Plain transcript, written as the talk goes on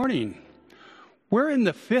Morning. We're in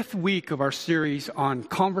the 5th week of our series on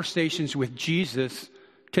conversations with Jesus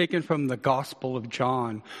taken from the Gospel of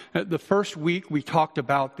John. The first week we talked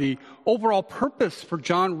about the overall purpose for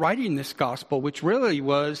John writing this gospel, which really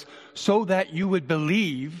was so that you would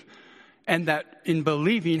believe and that in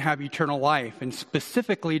believing have eternal life, and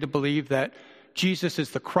specifically to believe that Jesus is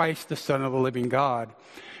the Christ, the Son of the living God.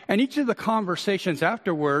 And each of the conversations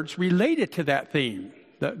afterwards related to that theme.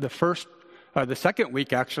 The second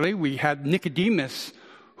week, actually, we had Nicodemus,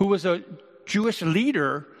 who was a Jewish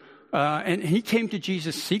leader, and he came to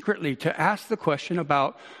Jesus secretly to ask the question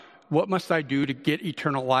about, what must I do to get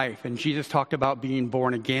eternal life? And Jesus talked about being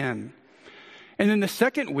born again. And then the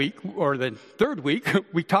second week, or the third week,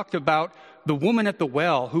 we talked about the woman at the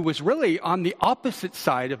well, who was really on the opposite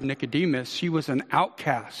side of Nicodemus. She was an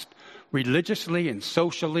outcast, religiously and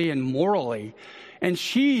socially and morally. And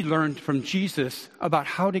she learned from Jesus about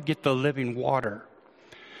how to get the living water.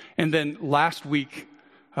 And then last week,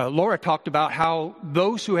 Laura talked about how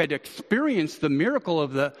those who had experienced the miracle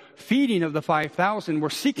of the feeding of the 5,000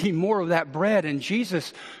 were seeking more of that bread. And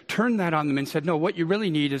Jesus turned that on them and said, no, what you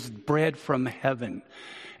really need is bread from heaven.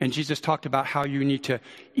 And Jesus talked about how you need to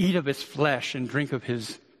eat of his flesh and drink of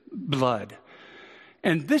his blood.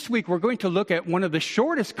 And this week, we're going to look at one of the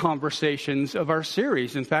shortest conversations of our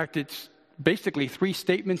series. In fact, it's basically 3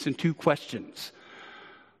 statements and 2 questions.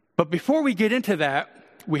 But before we get into that,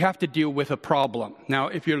 we have to deal with a problem. Now,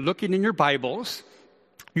 if you're looking in your Bibles,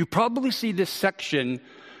 you probably see this section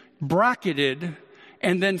bracketed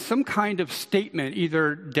and then some kind of statement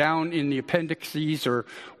either down in the appendices or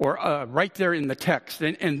right there in the text.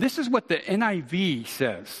 And this is what the NIV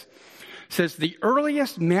says. It says, the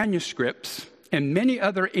earliest manuscripts and many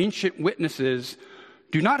other ancient witnesses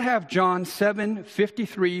do not have John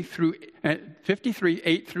 7:53 through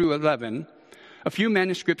 8 through 11. A few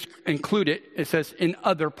manuscripts include it. It says in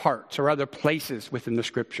other parts or other places within the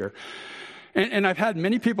scripture. And I've had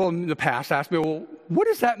many people in the past ask me, well, what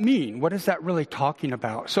does that mean? What is that really talking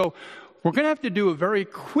about? So we're going to have to do a very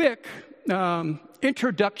quick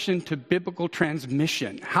introduction to biblical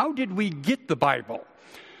transmission. How did we get the Bible?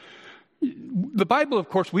 The Bible, of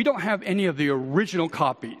course, we don't have any of the original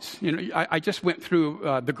copies. You know, I just went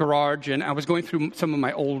through the garage and I was going through some of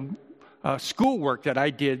my old schoolwork that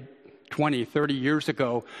I did 20, 30 years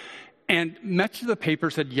ago, and much of the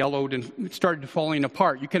papers had yellowed and started falling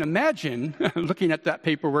apart. You can imagine, looking at that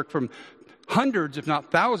paperwork from hundreds, if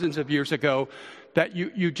not thousands of years ago, that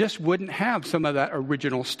you just wouldn't have some of that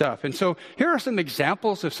original stuff. And so here are some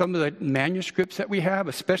examples of some of the manuscripts that we have,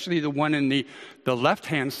 especially the one in the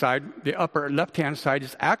left-hand side. The upper left-hand side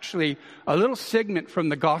is actually a little segment from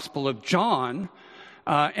the Gospel of John,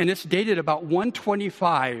 and it's dated about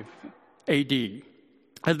 125 A.D.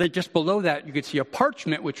 And then just below that, you could see a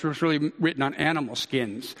parchment, which was really written on animal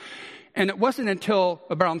skins. And it wasn't until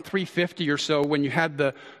around 350 or so when you had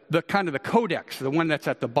the kind of the codex, the one that's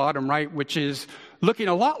at the bottom right, which is looking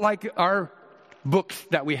a lot like our books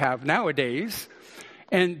that we have nowadays.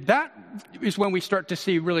 And that is when we start to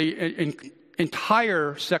see really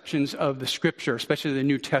entire sections of the scripture, especially the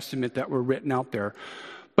New Testament, that were written out there.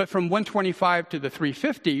 But from 125 to the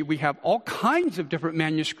 350, we have all kinds of different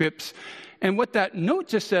manuscripts. And what that note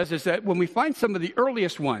just says is that when we find some of the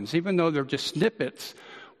earliest ones, even though they're just snippets,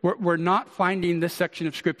 we're not finding this section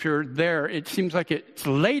of Scripture there. It seems like it's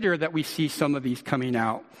later that we see some of these coming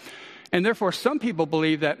out. And therefore, some people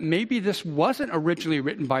believe that maybe this wasn't originally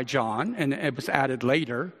written by John and it was added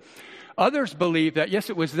later. Others believe that, yes,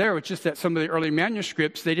 it was there. It's just that some of the early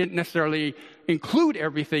manuscripts, they didn't necessarily include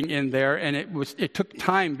everything in there, and it took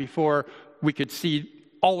time before we could see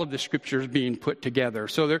all of the scriptures being put together.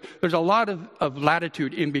 So there's a lot of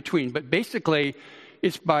latitude in between. But basically,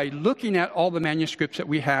 it's by looking at all the manuscripts that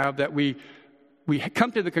we have that we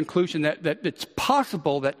come to the conclusion that it's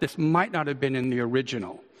possible that this might not have been in the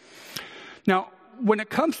original. Now, when it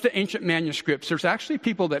comes to ancient manuscripts, there's actually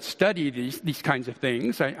people that study these kinds of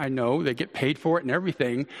things. I know they get paid for it and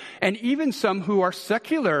everything. And even some who are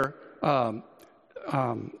secular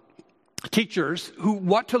teachers who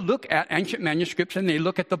want to look at ancient manuscripts, and they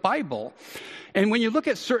look at the Bible. And when you look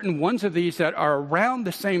at certain ones of these that are around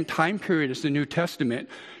the same time period as the New Testament,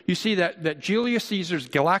 you see that Julius Caesar's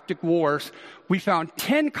Galactic Wars, we found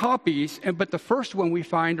 10 copies, but the first one we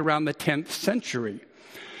find around the 10th century.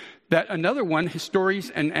 That another one,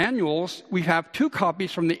 Histories and Annuals, we have 2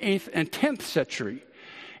 copies from the 8th and 10th century.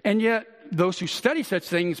 And yet, those who study such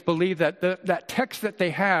things believe that that text that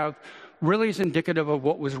they have really is indicative of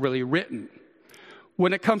what was really written.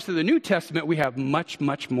 When it comes to the New Testament, we have much,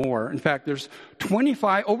 much more. In fact, there's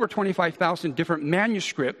over 25,000 different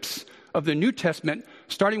manuscripts of the New Testament,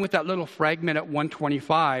 starting with that little fragment at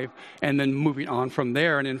 125 and then moving on from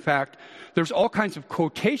there. And in fact, there's all kinds of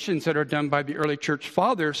quotations that are done by the early church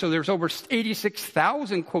fathers. So there's over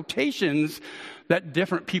 86,000 quotations that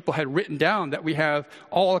different people had written down that we have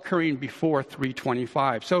all occurring before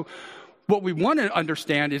 325. So what we want to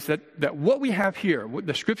understand is that what we have here,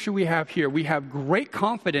 the scripture we have here, we have great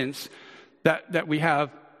confidence that we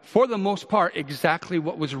have, for the most part, exactly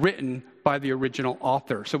what was written by the original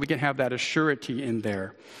author. So we can have that assurity in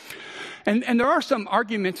there. And there are some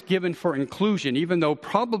arguments given for inclusion, even though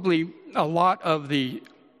probably a lot of the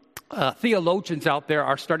theologians out there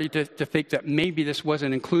are starting to think that maybe this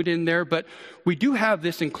wasn't included in there. But we do have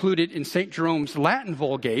this included in St. Jerome's Latin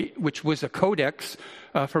Vulgate, which was a codex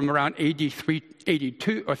from around AD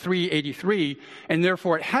 382 or 383, and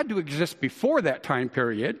therefore it had to exist before that time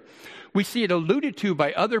period. We see it alluded to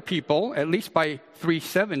by other people, at least by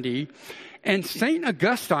 370. And St.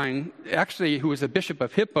 Augustine, actually, who was a bishop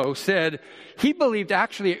of Hippo, said he believed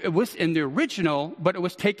actually it was in the original, but it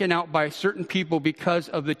was taken out by certain people because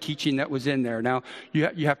of the teaching that was in there. Now, you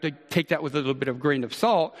have to take that with a little bit of grain of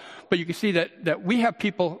salt, but you can see that we have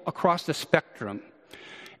people across the spectrum.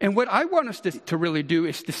 And what I want us to really do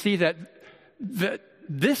is to see that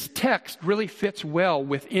this text really fits well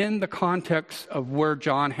within the context of where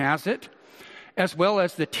John has it, as well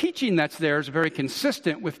as the teaching that's there is very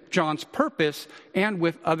consistent with John's purpose and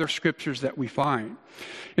with other scriptures that we find.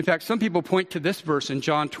 In fact, some people point to this verse in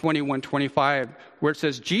John 21:25, where it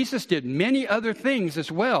says, Jesus did many other things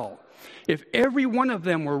as well. If every one of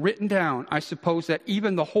them were written down, I suppose that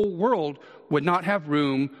even the whole world would not have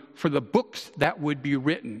room for the books that would be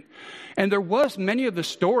written. And there was many of the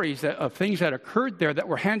stories of things that occurred there that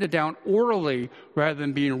were handed down orally rather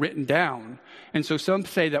than being written down. And so some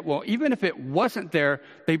say that, well, even if it wasn't there,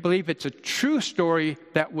 they believe it's a true story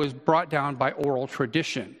that was brought down by oral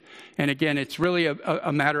tradition. And again, it's really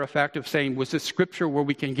a matter of fact of saying, was this scripture where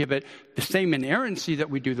we can give it the same inerrancy that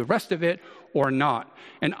we do the rest of it or not?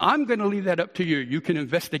 And I'm going to leave that up to you. You can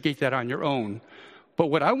investigate that on your own. But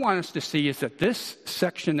what I want us to see is that this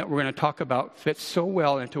section that we're going to talk about fits so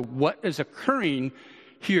well into what is occurring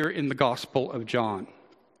here in the Gospel of John.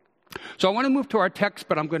 So I want to move to our text,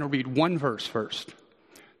 but I'm going to read one verse first.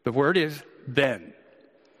 The word is then.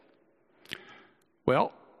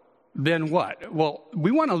 Well, then what? Well,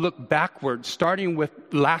 we want to look backwards, starting with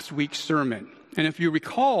last week's sermon. And if you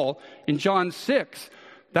recall, in John 6,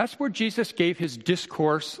 that's where Jesus gave his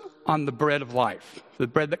discourse on the bread of life, the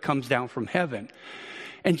bread that comes down from heaven.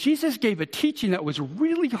 And Jesus gave a teaching that was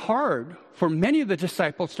really hard for many of the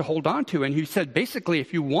disciples to hold on to. And he said, basically,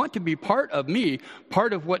 if you want to be part of me,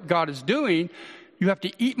 part of what God is doing, you have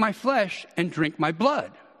to eat my flesh and drink my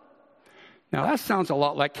blood. Now, that sounds a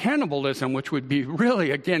lot like cannibalism, which would be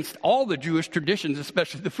really against all the Jewish traditions,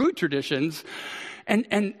 especially the food traditions.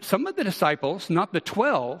 And some of the disciples, not the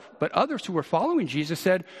 12, but others who were following Jesus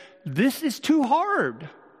said, this is too hard.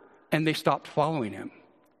 And they stopped following him.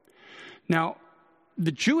 Now,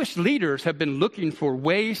 the Jewish leaders have been looking for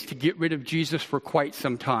ways to get rid of Jesus for quite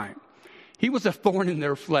some time. He was a thorn in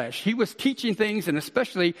their flesh. He was teaching things and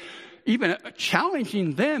especially even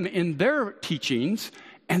challenging them in their teachings.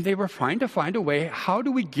 And they were trying to find a way, how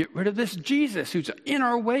do we get rid of this Jesus who's in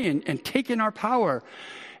our way and taking our power?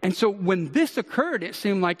 And so when this occurred, it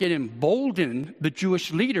seemed like it emboldened the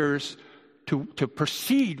Jewish leaders to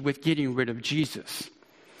proceed with getting rid of Jesus.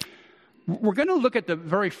 We're going to look at the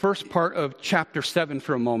very first part of chapter 7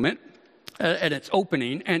 for a moment, at its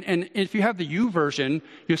opening. And if you have the U version,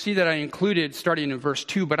 you'll see that I included starting in verse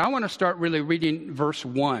 2, but I want to start really reading verse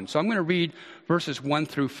 1. So I'm going to read verses 1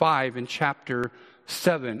 through 5 in chapter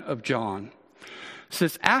 7 of John. It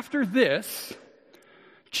says, after this,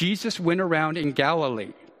 Jesus went around in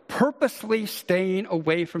Galilee, purposely staying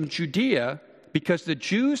away from Judea because the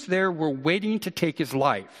Jews there were waiting to take his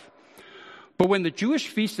life. But when the Jewish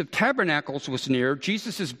Feast of Tabernacles was near,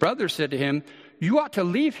 Jesus' brother said to him, you ought to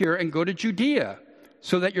leave here and go to Judea,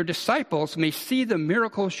 so that your disciples may see the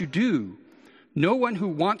miracles you do. No one who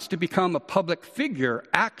wants to become a public figure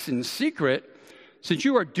acts in secret. Since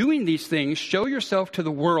you are doing these things, show yourself to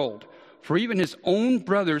the world, for even his own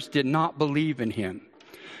brothers did not believe in him.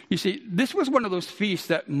 You see, this was one of those feasts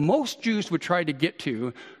that most Jews would try to get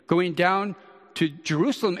to, going down to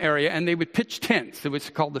Jerusalem area, and they would pitch tents. It was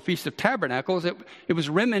called the Feast of Tabernacles. It was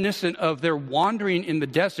reminiscent of their wandering in the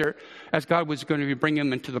desert as God was going to bring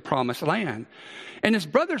them into the promised land. And his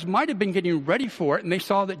brothers might have been getting ready for it, and they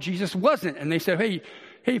saw that Jesus wasn't. And they said, hey,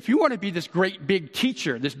 if you want to be this great big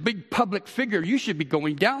teacher, this big public figure, you should be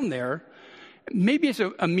going down there. Maybe it's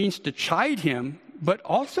a means to chide him, but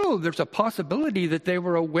also there's a possibility that they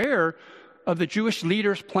were aware of the Jewish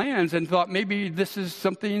leaders' plans and thought maybe this is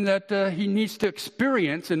something that he needs to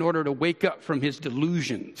experience in order to wake up from his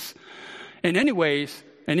delusions. And anyways,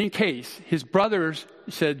 and in case, his brothers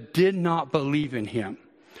did not believe in him.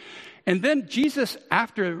 And then Jesus,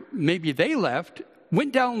 after maybe they left,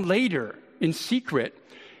 went down later in secret.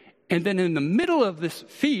 And then in the middle of this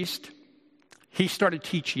feast, he started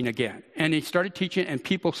teaching again. And he started teaching, and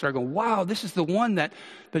people started going, wow, this is the one that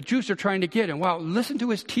the Jews are trying to get. And wow, listen to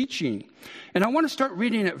his teaching. And I want to start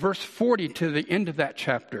reading at verse 40 to the end of that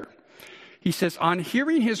chapter. He says, on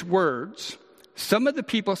hearing his words, some of the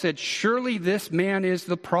people said, surely this man is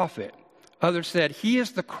the prophet. Others said, he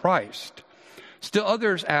is the Christ. Still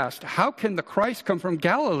others asked, how can the Christ come from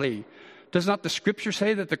Galilee? Does not the scripture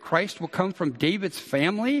say that the Christ will come from David's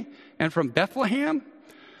family and from Bethlehem,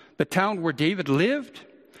 the town where David lived?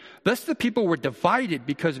 Thus the people were divided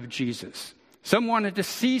because of Jesus. Some wanted to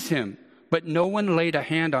seize him, but no one laid a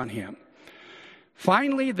hand on him.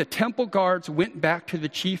 Finally, the temple guards went back to the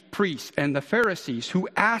chief priests and the Pharisees, who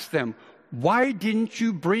asked them, why didn't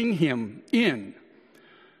you bring him in?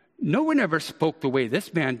 No one ever spoke the way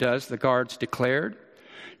this man does, the guards declared.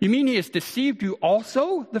 You mean he has deceived you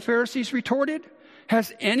also? The Pharisees retorted.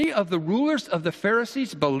 Has any of the rulers of the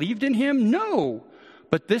Pharisees believed in him? No.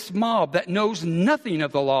 But this mob that knows nothing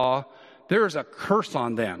of the law, there is a curse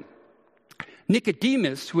on them.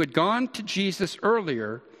 Nicodemus, who had gone to Jesus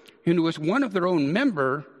earlier, and who was one of their own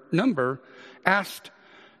number, asked,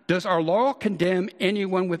 does our law condemn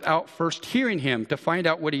anyone without first hearing him to find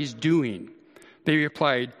out what he's doing? They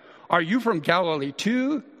replied, are you from Galilee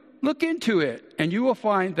too? Look into it, and you will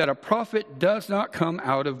find that a prophet does not come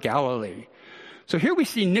out of Galilee. So here we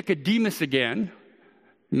see Nicodemus again.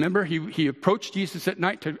 Remember, he approached Jesus at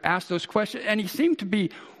night to ask those questions, and he seemed to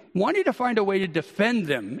be wanting to find a way to defend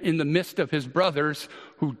them in the midst of his brothers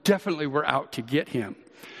who definitely were out to get him.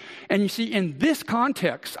 And you see, in this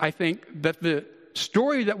context, I think that the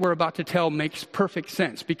story that we're about to tell makes perfect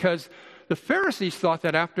sense, because the Pharisees thought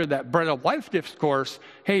that after that bread of life discourse,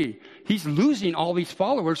 hey, he's losing all these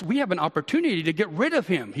followers. We have an opportunity to get rid of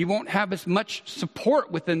him. He won't have as much support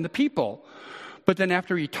within the people. But then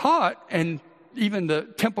after he taught, and even the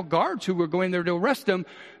temple guards who were going there to arrest him,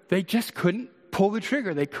 they just couldn't pull the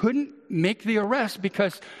trigger. They couldn't make the arrest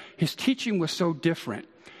because his teaching was so different.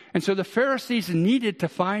 And so the Pharisees needed to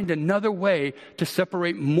find another way to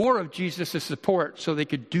separate more of Jesus' support so they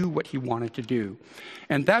could do what he wanted to do.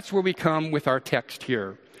 And that's where we come with our text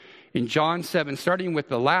here. In John 7, starting with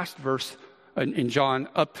the last verse in John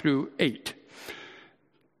up through 8.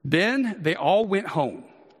 Then they all went home.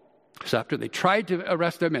 So after they tried to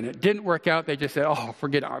arrest him and it didn't work out, they just said, oh,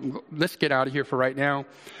 forget it. Let's get out of here for right now.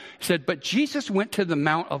 He said, but Jesus went to the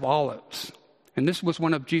Mount of Olives. And this was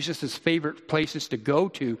one of Jesus' favorite places to go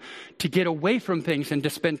to get away from things and to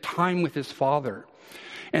spend time with his Father.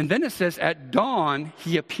 And then it says, at dawn,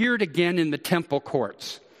 he appeared again in the temple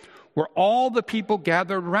courts, where all the people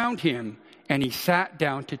gathered around him, and he sat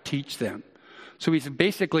down to teach them. So he's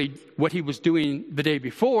basically, what he was doing the day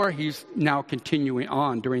before, he's now continuing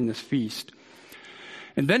on during this feast.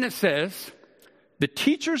 And then it says, the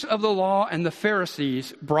teachers of the law and the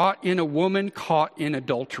Pharisees brought in a woman caught in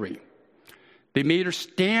adultery. They made her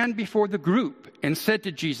stand before the group and said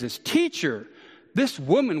to Jesus, teacher, this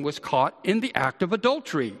woman was caught in the act of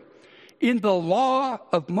adultery. In the law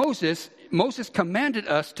of Moses commanded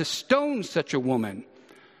us to stone such a woman.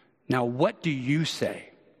 Now, what do you say?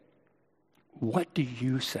 What do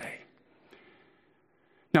you say?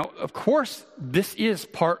 Now, of course, this is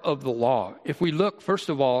part of the law. If we look, first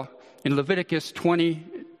of all, in Leviticus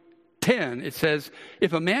 20:10, it says,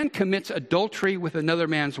 if a man commits adultery with another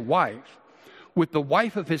man's wife, with the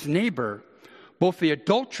wife of his neighbor, both the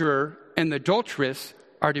adulterer and the adulteress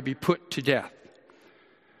are to be put to death.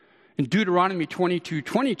 In Deuteronomy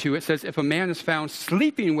 22:22, it says, if a man is found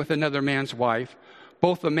sleeping with another man's wife,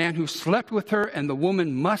 both the man who slept with her and the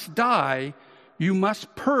woman must die. You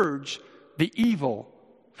must purge the evil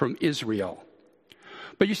from Israel.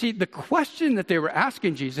 But you see, the question that they were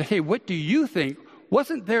asking Jesus, hey, what do you think,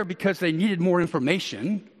 wasn't there because they needed more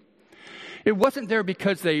information. It wasn't there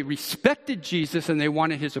because they respected Jesus and they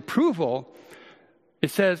wanted his approval. It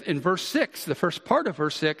says in verse 6, the first part of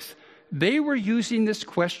verse 6, they were using this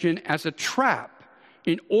question as a trap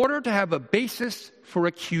in order to have a basis for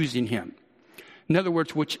accusing him. In other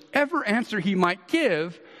words, whichever answer he might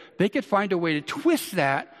give, they could find a way to twist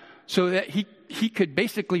that so that he could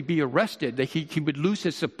basically be arrested, that he would lose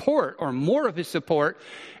his support or more of his support,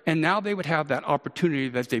 and now they would have that opportunity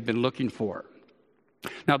that they've been looking for.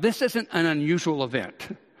 Now, this isn't an unusual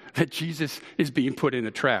event. that Jesus is being put in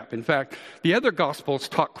a trap. In fact, the other Gospels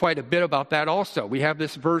talk quite a bit about that also. We have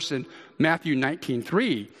this verse in Matthew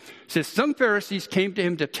 19:3. It says, some Pharisees came to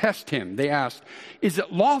him to test him. They asked, is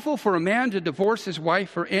it lawful for a man to divorce his wife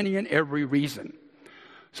for any and every reason?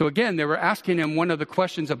 So again, they were asking him one of the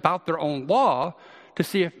questions about their own law to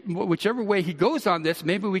see if whichever way he goes on this,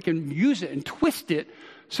 maybe we can use it and twist it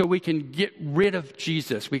so we can get rid of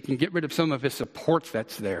Jesus. We can get rid of some of his supports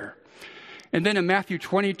that's there. And then in Matthew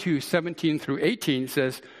 22:17 through 18 it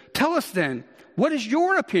says, tell us then, what is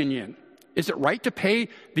your opinion? Is it right to pay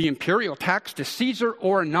the imperial tax to Caesar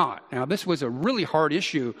or not? Now, this was a really hard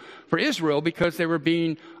issue for Israel because they were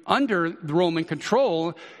being under the Roman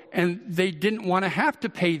control, and they didn't want to have to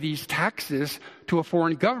pay these taxes to a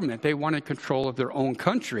foreign government. They wanted control of their own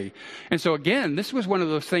country. And so, again, this was one of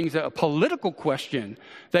those things, a political question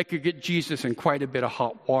that could get Jesus in quite a bit of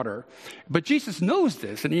hot water. But Jesus knows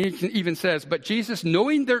this, and he even says, but Jesus,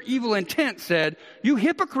 knowing their evil intent, said, you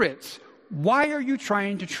hypocrites, why are you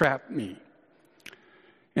trying to trap me?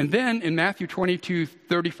 And then in Matthew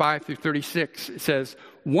 22:35 through 36, it says,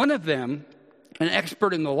 one of them, an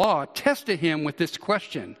expert in the law, tested him with this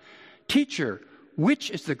question, teacher, which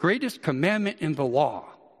is the greatest commandment in the law?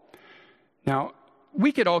 Now,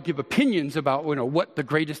 we could all give opinions about what the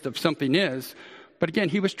greatest of something is, but again,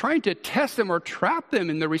 he was trying to test them or trap them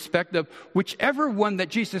in the respect of whichever one that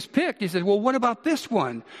Jesus picked. He said, well, what about this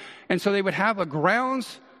one? And so they would have a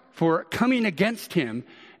grounds for coming against him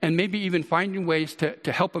and maybe even finding ways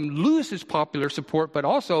to help him lose his popular support, but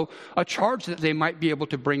also a charge that they might be able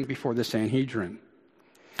to bring before the Sanhedrin.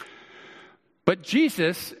 But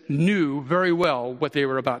Jesus knew very well what they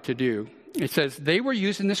were about to do. It says they were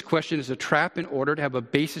using this question as a trap in order to have a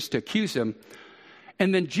basis to accuse him.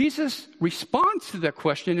 And then Jesus responds to that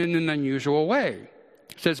question in an unusual way.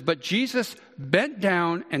 It says, but Jesus bent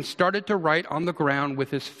down and started to write on the ground with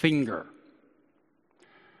his finger.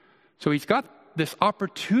 So he's got this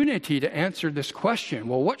opportunity to answer this question.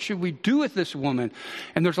 Well, what should we do with this woman?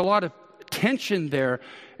 And there's a lot of tension there,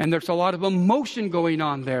 and there's a lot of emotion going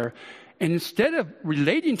on there. And instead of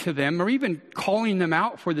relating to them or even calling them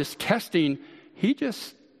out for this testing, he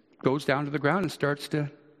just goes down to the ground and starts to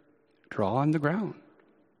draw on the ground.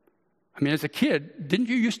 I mean, as a kid, didn't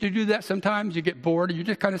you used to do that sometimes? You get bored and you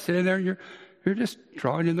just kind of sit in there and you're just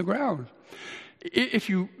drawing in the ground. If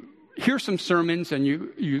you hear some sermons and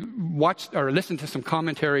you watch or listen to some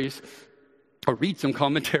commentaries or read some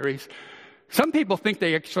commentaries, some people think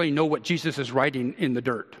they actually know what Jesus is writing in the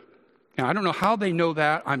dirt. Now, I don't know how they know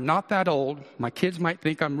that. I'm not that old. My kids might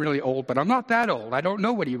think I'm really old, but I'm not that old. I don't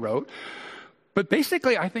know what he wrote. But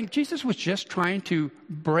basically, I think Jesus was just trying to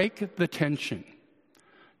break the tension,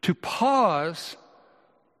 to pause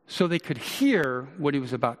so they could hear what he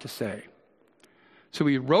was about to say. So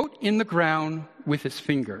he wrote in the ground with his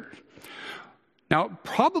finger. Now,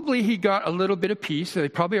 probably he got a little bit of peace. So they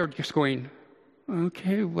probably are just going,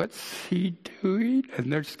 okay, what's he doing?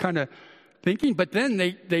 And they're just kind of thinking. But then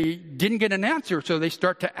they didn't get an answer, so they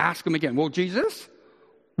start to ask him again, well, Jesus,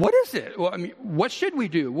 what is it? Well, I mean, what should we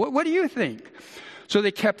do? What do you think? So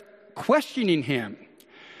they kept questioning him.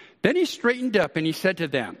 Then he straightened up and he said to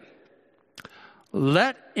them,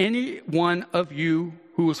 let any one of you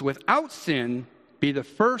who is without sin be the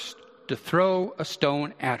first to throw a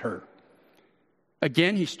stone at her.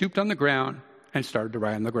 Again, he stooped on the ground and started to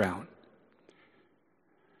write on the ground.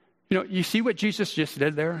 You see what Jesus just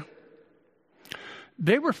did there?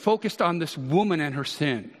 They were focused on this woman and her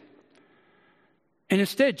sin. And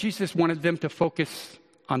instead, Jesus wanted them to focus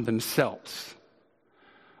on themselves,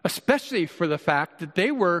 especially for the fact that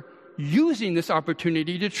they were using this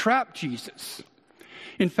opportunity to trap Jesus.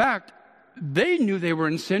 In fact, they knew they were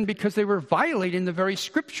in sin because they were violating the very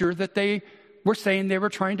scripture that they were saying they were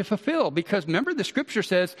trying to fulfill. Because remember, the scripture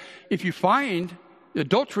says, if you find the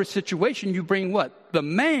adulterous situation, you bring what? The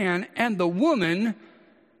man and the woman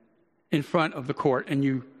in front of the court, and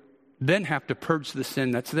you then have to purge the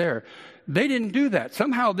sin that's there. They didn't do that.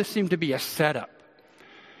 Somehow this seemed to be a setup.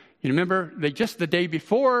 You remember, they just the day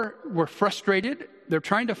before were frustrated. They're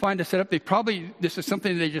trying to find a setup. This is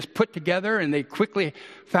something they just put together, and they quickly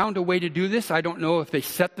found a way to do this. I don't know if they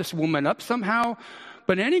set this woman up somehow.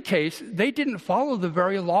 But in any case, they didn't follow the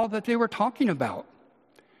very law that they were talking about.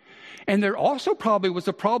 And there also probably was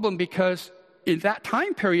a problem because in that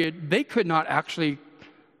time period, they could not actually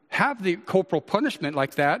have the corporal punishment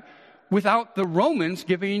like that without the Romans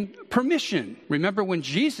giving permission. Remember when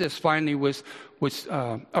Jesus finally was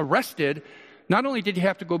arrested, not only did he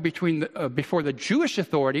have to go before the Jewish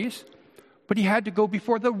authorities, but he had to go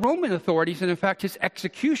before the Roman authorities. And in fact, his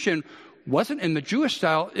execution wasn't in the Jewish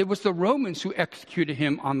style. It was the Romans who executed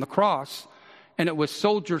him on the cross and it was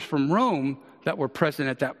soldiers from Rome that were present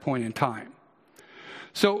at that point in time.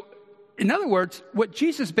 So, in other words, what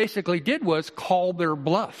Jesus basically did was call their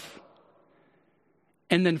bluff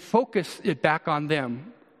and then focus it back on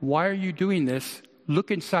them. Why are you doing this?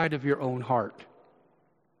 Look inside of your own heart.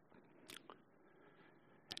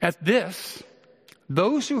 At this,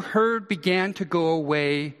 those who heard began to go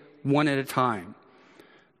away one at a time.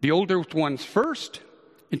 The older ones first,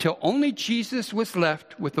 until only Jesus was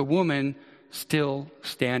left with the woman still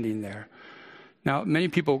standing there. Now, many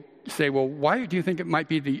people say, well, why do you think it might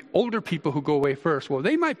be the older people who go away first? Well,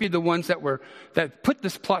 they might be the ones that put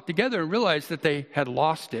this plot together and realized that they had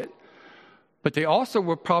lost it. But they also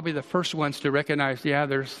were probably the first ones to recognize, yeah,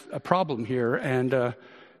 there's a problem here, and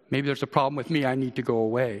maybe there's a problem with me. I need to go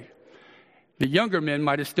away. The younger men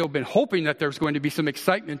might have still been hoping that there's going to be some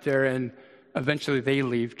excitement there, and eventually they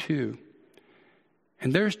leave too.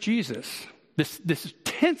 And there's Jesus. This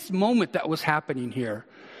tense moment that was happening here,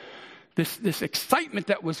 this excitement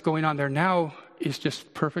that was going on there now is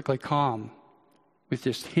just perfectly calm with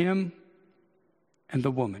just him and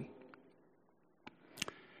the woman.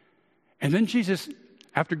 And then Jesus,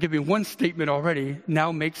 after giving one statement already,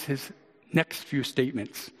 now makes his next few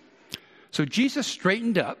statements. So Jesus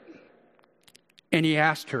straightened up and he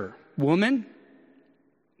asked her, "Woman,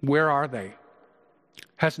 where are they?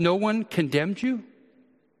 Has no one condemned you?"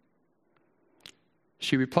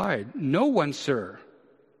 She replied, "No one, sir."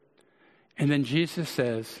 And then Jesus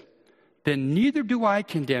says, "Then neither do I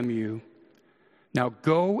condemn you. Now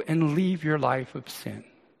go and leave your life of sin."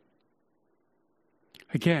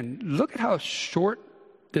 Again, look at how short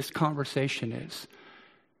this conversation is,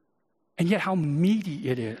 and yet how meaty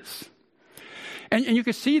it is. And you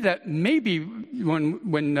can see that maybe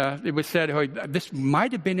when it was said, oh, this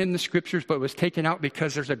might have been in the scriptures, but it was taken out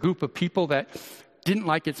because there's a group of people that didn't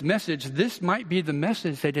like its message. This might be the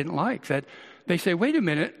message they didn't like. That they say, wait a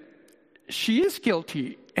minute, she is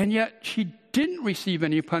guilty, and yet she didn't receive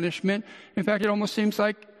any punishment. In fact, it almost seems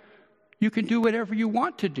like you can do whatever you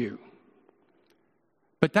want to do.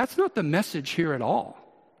 But that's not the message here at all.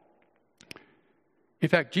 In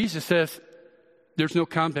fact, Jesus says, there's no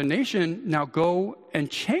condemnation. Now go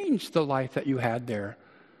and change the life that you had there.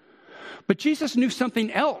 But Jesus knew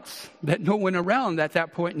something else that no one around at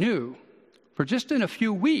that point knew. For just in a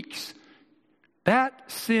few weeks,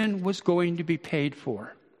 that sin was going to be paid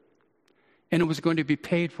for. And it was going to be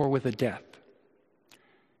paid for with a death.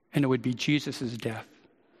 And it would be Jesus' death.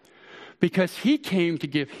 Because he came to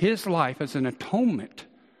give his life as an atonement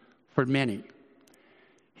for many.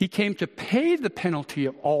 He came to pay the penalty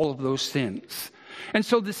of all of those sins. And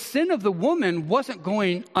so the sin of the woman wasn't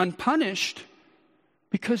going unpunished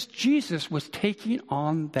because Jesus was taking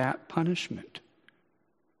on that punishment.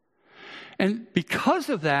 And because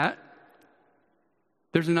of that,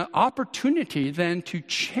 there's an opportunity then to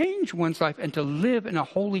change one's life and to live in a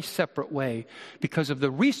wholly separate way because of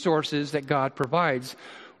the resources that God provides,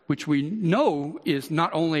 which we know is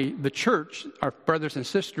not only the church, our brothers and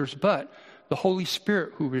sisters, but the Holy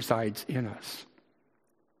Spirit who resides in us.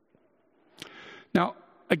 Now,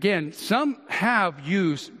 again, some have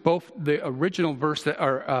used both the original verse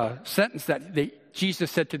or sentence that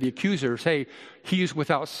Jesus said to the accusers, hey, he is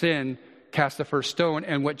without sin, cast the first stone,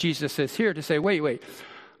 and what Jesus says here to say, wait,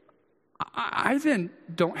 I then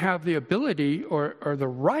don't have the ability or the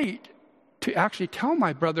right to actually tell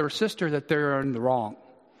my brother or sister that they're in the wrong.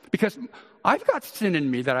 Because I've got sin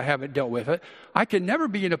in me that I haven't dealt with it. I can never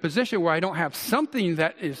be in a position where I don't have something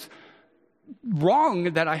that is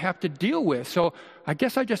wrong that I have to deal with. So I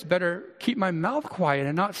guess I just better keep my mouth quiet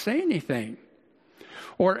and not say anything.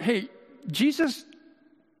 Or, hey, Jesus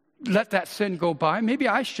let that sin go by. Maybe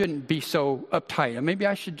I shouldn't be so uptight. Maybe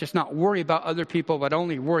I should just not worry about other people, but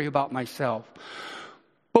only worry about myself.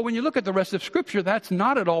 But when you look at the rest of Scripture, that's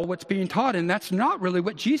not at all what's being taught, and that's not really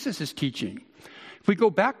what Jesus is teaching. If we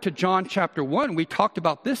go back to John chapter 1, we talked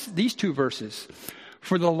about these two verses.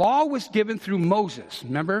 For the law was given through Moses.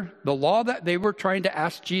 Remember, the law that they were trying to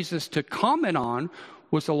ask Jesus to comment on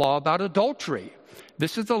was the law about adultery.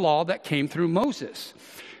 This is the law that came through Moses.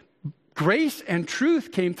 Grace and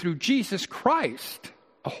truth came through Jesus Christ,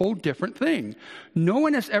 a whole different thing. No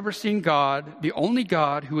one has ever seen God, the only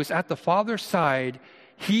God who is at the Father's side.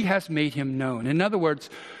 He has made him known. In other words,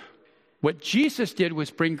 what Jesus did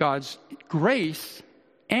was bring God's grace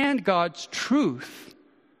and God's truth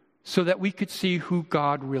so that we could see who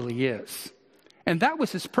God really is. And that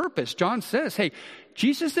was his purpose. John says, hey,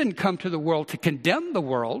 Jesus didn't come to the world to condemn the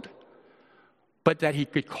world, but that he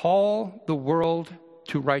could call the world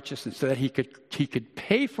to righteousness, so that he could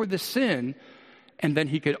pay for the sin, and then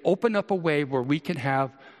he could open up a way where we can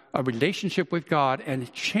have a relationship with God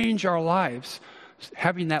and change our lives,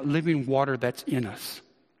 having that living water that's in us.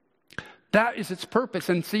 That is its purpose.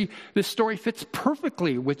 And see, this story fits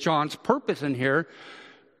perfectly with John's purpose in here,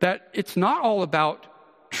 that it's not all about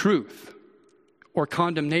truth or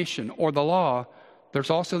condemnation or the law. There's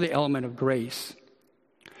also the element of grace.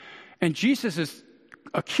 And Jesus'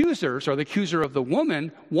 accusers, or the accuser of the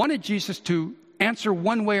woman, wanted Jesus to answer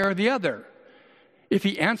one way or the other. If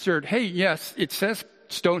he answered, hey, yes, it says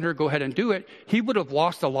stone her, go ahead and do it, he would have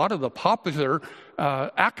lost a lot of the popular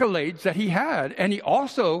accolades that he had. And he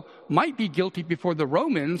also might be guilty before the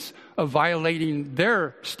Romans of violating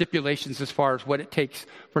their stipulations as far as what it takes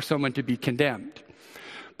for someone to be condemned.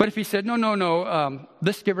 But if he said, no,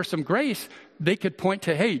 let's give her some grace, they could point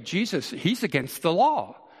to, hey, Jesus, he's against the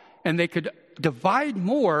law. And they could divide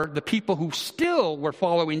more the people who still were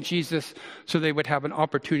following Jesus so they would have an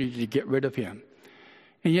opportunity to get rid of him.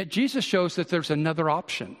 And yet Jesus shows that there's another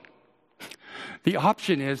option. The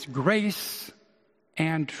option is grace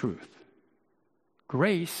and truth.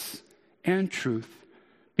 Grace and truth,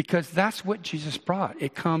 because that's what Jesus brought.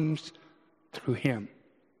 It comes through him.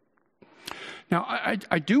 Now,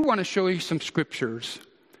 I do want to show you some scriptures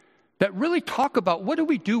that really talk about what do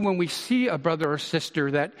we do when we see a brother or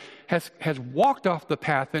sister that has walked off the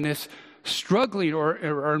path and is struggling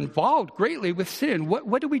or involved greatly with sin.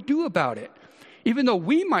 What do we do about it? Even though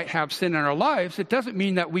we might have sin in our lives, it doesn't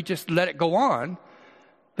mean that we just let it go on.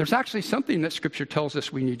 There's actually something that Scripture tells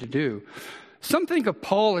us we need to do. Some think of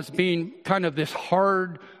Paul as being kind of this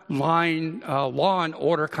hard line, law and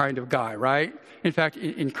order kind of guy, right? In fact,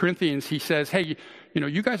 in Corinthians, he says, hey,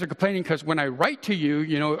 you guys are complaining because when I write to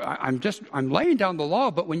you, I'm laying down the law,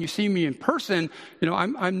 but when you see me in person,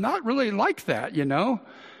 I'm not really like that,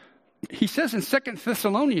 He says in 2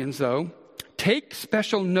 Thessalonians, though, take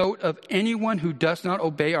special note of anyone who does not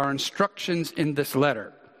obey our instructions in this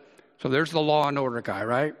letter. So there's the law and order guy,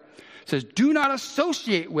 right? It says, do not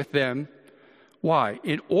associate with them. Why?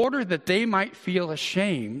 In order that they might feel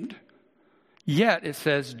ashamed. Yet, it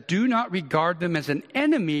says, do not regard them as an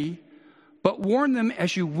enemy, but warn them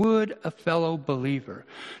as you would a fellow believer.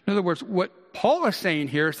 In other words, what Paul is saying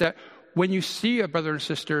here is that when you see a brother or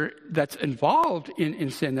sister that's involved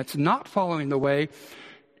in sin, that's not following the way,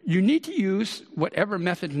 you need to use whatever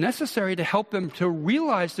method necessary to help them to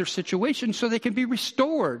realize their situation so they can be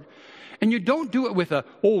restored. And you don't do it with a,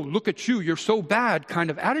 oh, look at you, you're so bad kind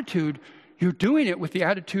of attitude. You're doing it with the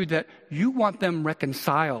attitude that you want them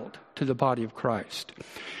reconciled to the body of Christ.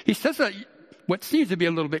 He says that what seems to be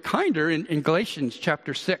a little bit kinder in Galatians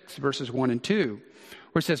chapter 6, verses 1 and 2,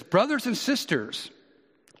 where it says, brothers and sisters,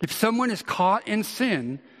 if someone is caught in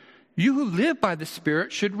sin, you who live by the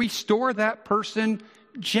Spirit should restore that person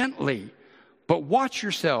gently, but watch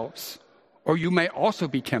yourselves, or you may also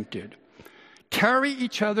be tempted. Carry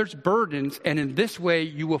each other's burdens, and in this way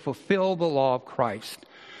you will fulfill the law of Christ.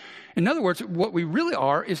 In other words, what we really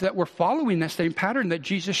are is that we're following that same pattern that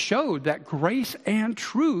Jesus showed, that grace and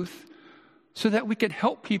truth, so that we can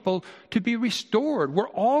help people to be restored. We're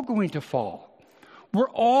all going to fall. We're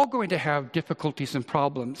all going to have difficulties and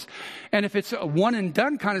problems. And if it's a one and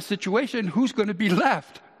done kind of situation, who's going to be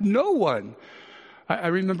left? No one. I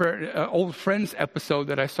remember an old Friends episode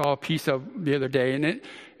that I saw a piece of the other day, and it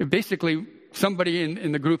basically somebody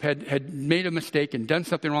in the group had made a mistake and done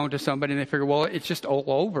something wrong to somebody, and they figured, well, it's just all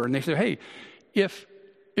over. And they said, hey, if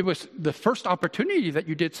it was the first opportunity that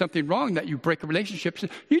you did something wrong, that you break a relationship,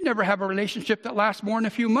 you'd never have a relationship that lasts more than a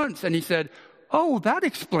few months. And he said, oh, that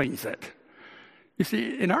explains it. You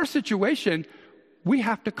see, in our situation, we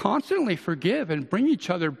have to constantly forgive and bring each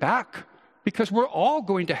other back, because we're all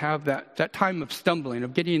going to have that time of stumbling,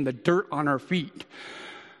 of getting the dirt on our feet.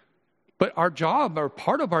 But our job, or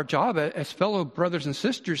part of our job as fellow brothers and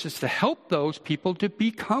sisters, is to help those people to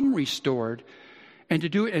become restored and to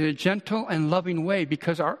do it in a gentle and loving way,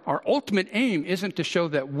 because our ultimate aim isn't to show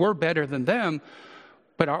that we're better than them,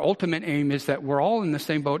 but our ultimate aim is that we're all in the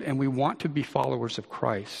same boat and we want to be followers of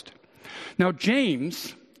Christ. Now,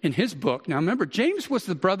 James, in his book, now remember, James was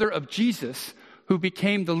the brother of Jesus who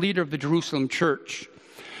became the leader of the Jerusalem church.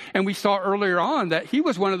 And we saw earlier on that he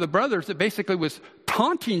was one of the brothers that basically was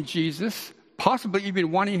taunting Jesus, possibly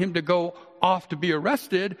even wanting him to go off to be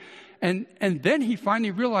arrested. And then he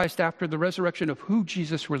finally realized after the resurrection of who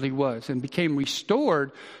Jesus really was and became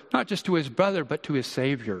restored, not just to his brother, but to his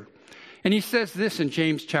Savior. And he says this in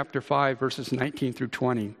James chapter 5, verses 19 through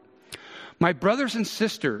 20. My brothers and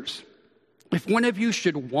sisters, if one of you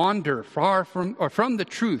should wander far from the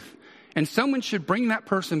truth, and someone should bring that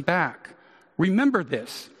person back, remember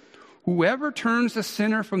this: whoever turns a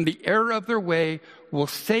sinner from the error of their way will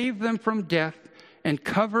save them from death and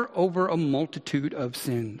cover over a multitude of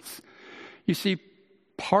sins. You see,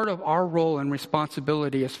 part of our role and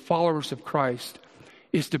responsibility as followers of Christ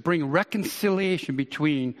is to bring reconciliation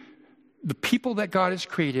between the people that God has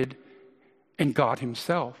created and God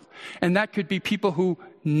himself. And that could be people who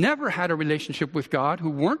never had a relationship with God,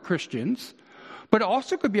 who weren't Christians, but it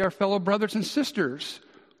also could be our fellow brothers and sisters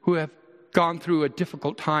who have gone through a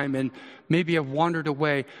difficult time and maybe have wandered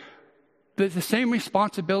away. The same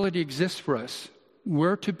responsibility exists for us.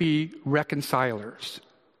 We're to be reconcilers.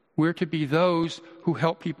 We're to be those who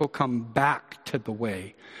help people come back to the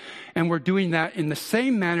way. And we're doing that in the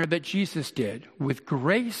same manner that Jesus did, with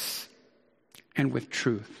grace and with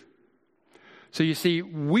truth. So you see,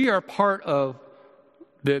 we are part of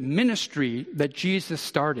the ministry that Jesus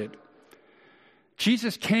started.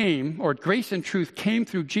 Jesus came, or grace and truth came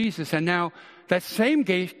through Jesus, and now that same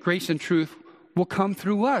grace and truth will come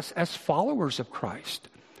through us as followers of Christ.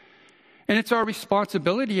 And it's our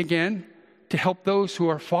responsibility, again, to help those who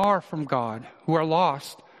are far from God, who are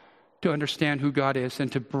lost, to understand who God is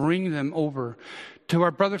and to bring them over to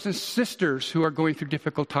our brothers and sisters who are going through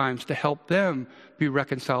difficult times, to help them be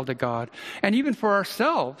reconciled to God. And even for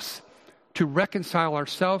ourselves, to reconcile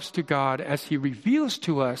ourselves to God as he reveals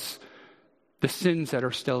to us the sins that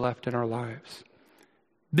are still left in our lives.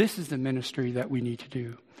 This is the ministry that we need to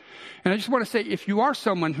do. And I just want to say, if you are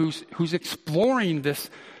someone who's exploring this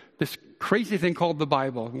crazy thing called the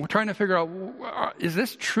Bible, and we're trying to figure out, is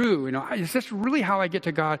this true? Is this really how I get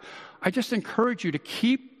to God? I just encourage you to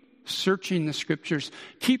keep searching the scriptures.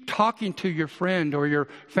 Keep talking to your friend or your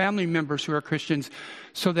family members who are Christians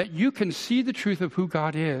so that you can see the truth of who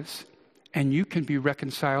God is and you can be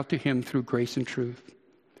reconciled to him through grace and truth.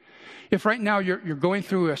 If right now you're going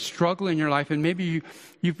through a struggle in your life and maybe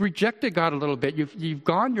you've rejected God a little bit, you've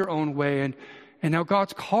gone your own way and now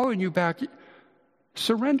God's calling you back,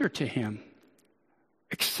 surrender to him.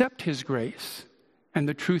 Accept his grace and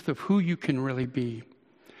the truth of who you can really be.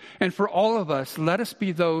 And for all of us, let us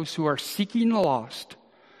be those who are seeking the lost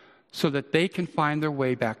so that they can find their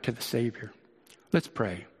way back to the Savior. Let's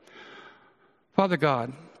pray. Father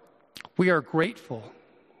God, we are grateful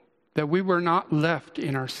that we were not left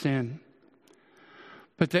in our sin,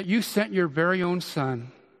 but that you sent your very own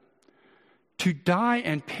Son to die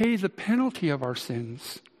and pay the penalty of our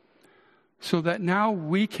sins so that now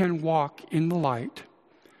we can walk in the light.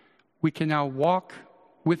 We can now walk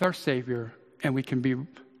with our Savior and we can be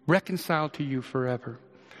reconciled to you forever.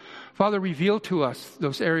 Father, reveal to us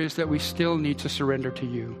those areas that we still need to surrender to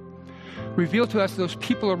you. Reveal to us those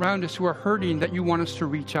people around us who are hurting that you want us to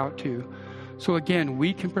reach out to. So again,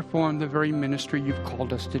 we can perform the very ministry you've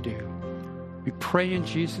called us to do. We pray in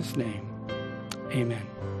Jesus' name.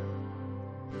 Amen.